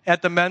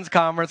at the men's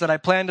conference that I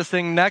plan to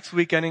sing next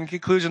weekend in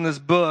conclusion of this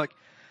book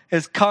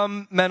is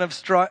Come Men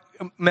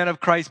of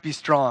Christ Be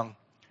Strong.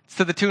 It's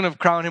to the tune of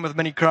Crown Him with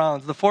Many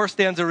Crowns. The fourth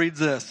stanza reads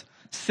this: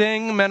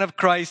 Sing, men of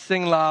Christ,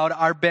 sing loud,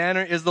 our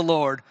banner is the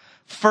Lord.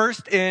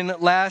 First in,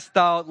 last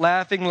out,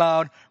 laughing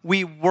loud,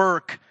 we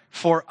work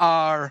for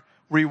our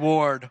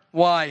reward.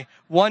 Why?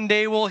 One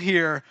day we'll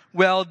hear,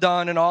 well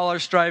done, and all our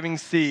striving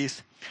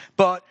cease.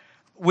 But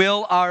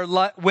when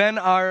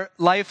our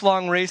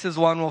lifelong race is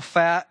won, we'll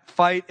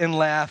fight and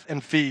laugh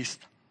and feast.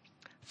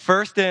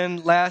 First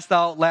in, last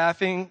out,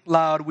 laughing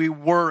loud, we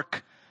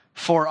work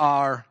for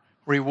our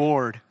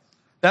reward.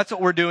 That's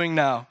what we're doing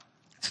now.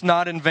 It's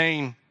not in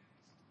vain.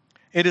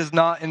 It is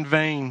not in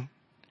vain.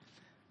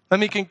 Let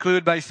me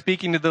conclude by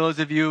speaking to those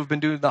of you who have been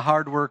doing the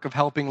hard work of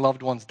helping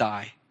loved ones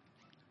die.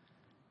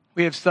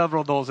 We have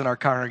several of those in our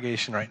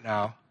congregation right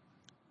now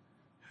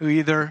who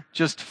either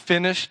just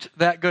finished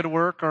that good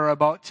work or are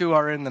about to,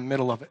 or in the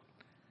middle of it.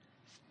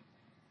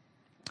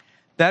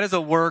 That is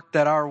a work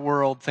that our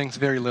world thinks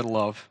very little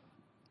of.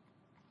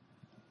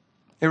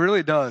 It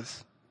really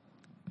does.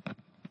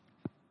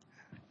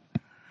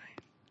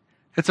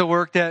 It's a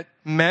work that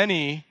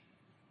many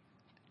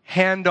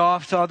hand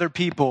off to other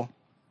people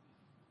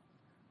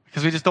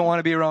because we just don't want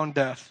to be around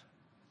death.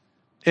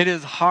 It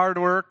is hard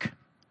work.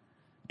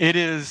 It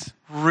is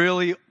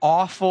really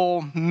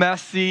awful,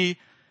 messy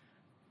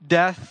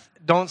death.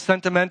 Don't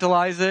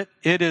sentimentalize it.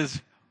 It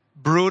is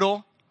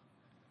brutal.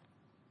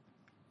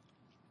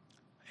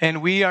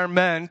 And we are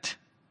meant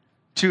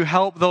to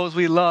help those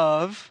we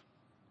love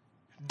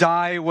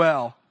die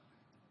well.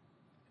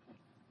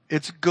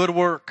 It's good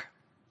work.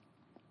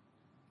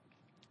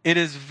 It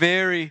is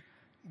very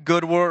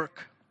good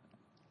work.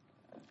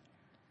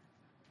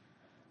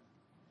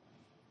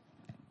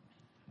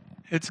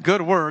 It's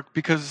good work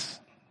because,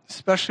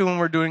 especially when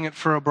we're doing it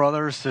for a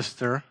brother or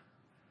sister,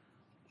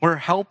 we're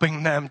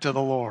helping them to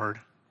the Lord.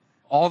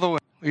 All the way.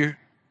 We,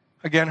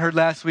 again, heard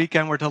last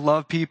weekend, we're to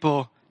love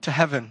people to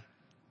heaven.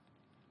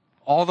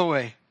 All the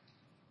way.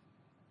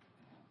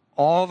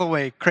 All the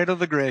way. Cradle to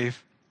the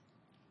grave.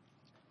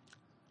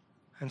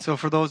 And so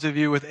for those of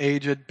you with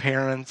aged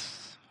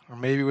parents, or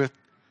maybe with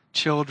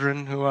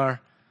children who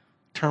are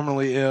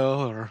terminally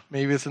ill, or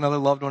maybe it's another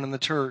loved one in the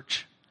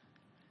church,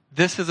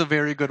 this is a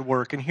very good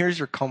work. And here's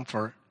your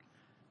comfort.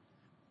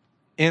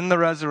 In the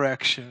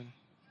resurrection,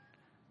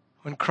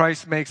 when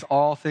Christ makes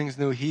all things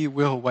new, He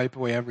will wipe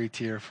away every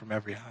tear from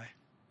every eye.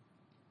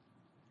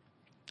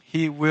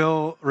 He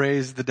will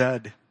raise the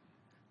dead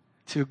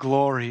to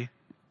glory.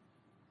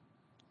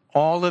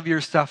 All of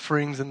your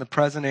sufferings in the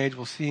present age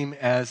will seem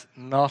as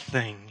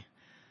nothing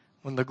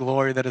when the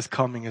glory that is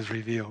coming is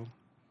revealed.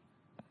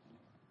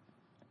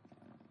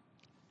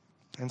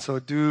 And so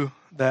do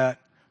that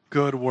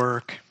good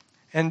work.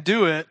 And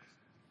do it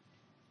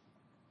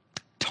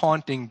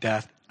taunting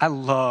death. I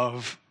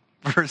love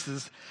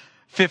verses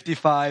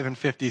 55 and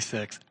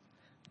 56.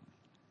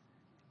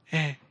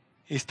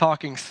 He's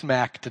talking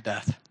smack to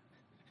death.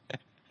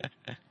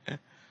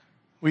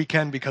 We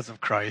can because of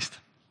Christ.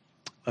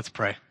 Let's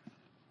pray.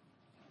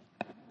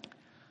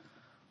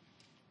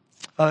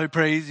 Father, we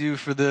praise you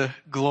for the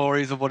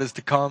glories of what is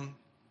to come.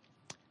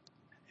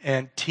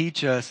 And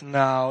teach us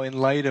now in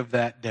light of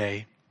that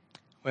day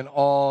when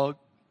all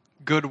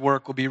good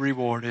work will be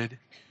rewarded,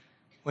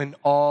 when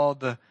all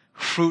the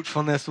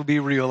fruitfulness will be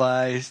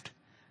realized,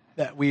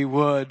 that we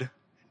would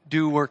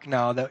do work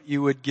now, that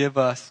you would give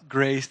us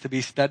grace to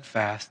be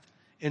steadfast,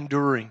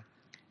 enduring,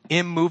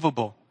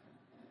 immovable,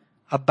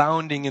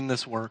 abounding in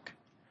this work.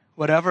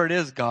 Whatever it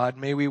is, God,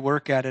 may we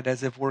work at it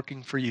as if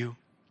working for you.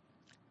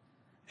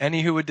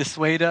 Any who would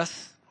dissuade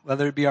us,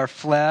 whether it be our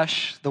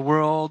flesh, the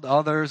world,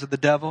 others, or the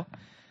devil,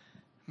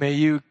 may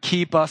you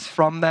keep us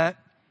from that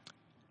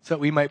so that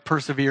we might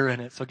persevere in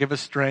it. So give us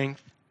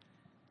strength.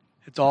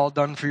 It's all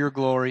done for your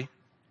glory.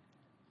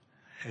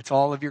 It's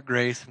all of your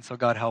grace. And so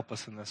God, help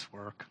us in this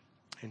work.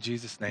 In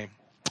Jesus' name,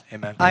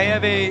 amen. I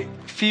have a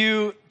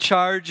few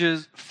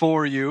charges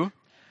for you.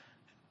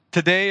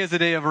 Today is a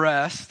day of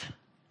rest.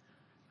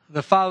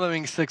 The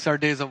following 6 are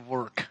days of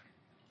work.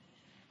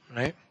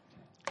 Right?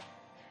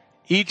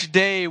 Each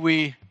day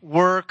we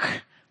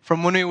work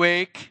from when we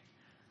wake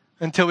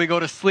until we go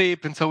to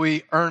sleep, until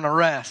we earn a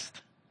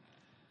rest.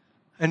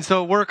 And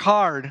so work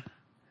hard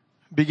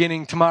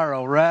beginning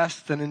tomorrow.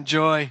 Rest and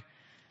enjoy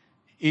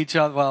each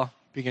other. Well,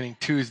 beginning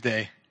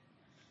Tuesday.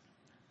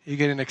 You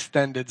get an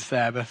extended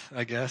Sabbath,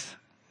 I guess.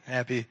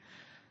 Happy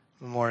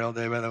Memorial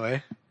Day, by the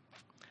way.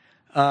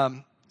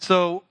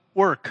 So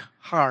work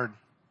hard.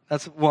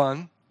 That's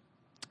 1.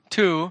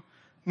 2,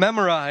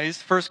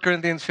 memorize 1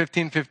 Corinthians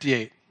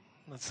 15:58.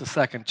 That's the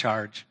second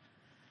charge.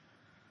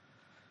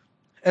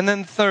 And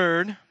then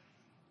 3rd,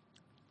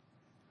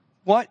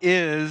 what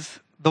is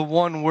the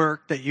one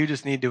work that you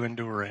just need to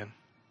endure in?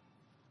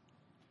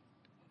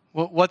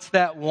 What's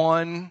that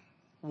one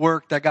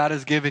work that God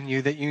has given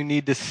you that you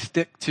need to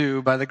stick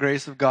to by the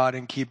grace of God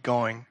and keep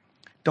going?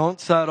 Don't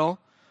settle.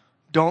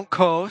 Don't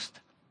coast.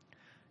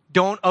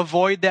 Don't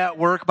avoid that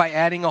work by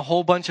adding a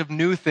whole bunch of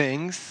new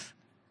things.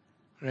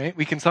 Right?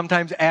 We can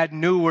sometimes add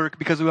new work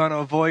because we want to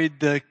avoid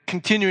the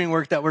continuing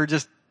work that we're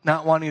just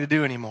not wanting to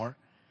do anymore.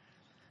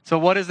 So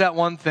what is that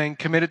one thing?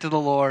 Commit it to the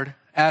Lord.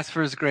 Ask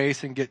for His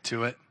grace and get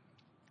to it.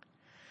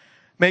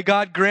 May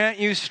God grant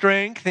you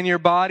strength in your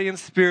body and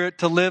spirit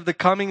to live the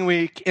coming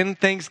week in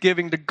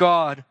thanksgiving to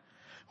God,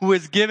 who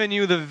has given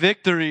you the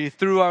victory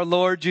through our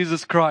Lord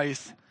Jesus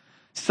Christ,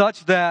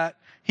 such that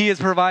He has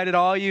provided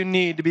all you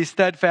need to be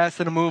steadfast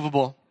and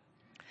immovable.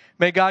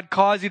 May God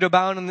cause you to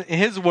abound in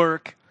His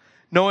work,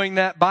 knowing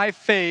that by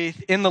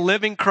faith in the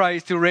living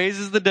Christ who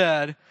raises the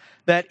dead,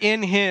 that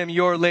in Him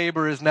your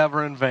labor is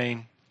never in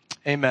vain.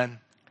 Amen.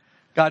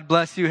 God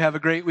bless you. Have a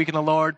great week in the Lord.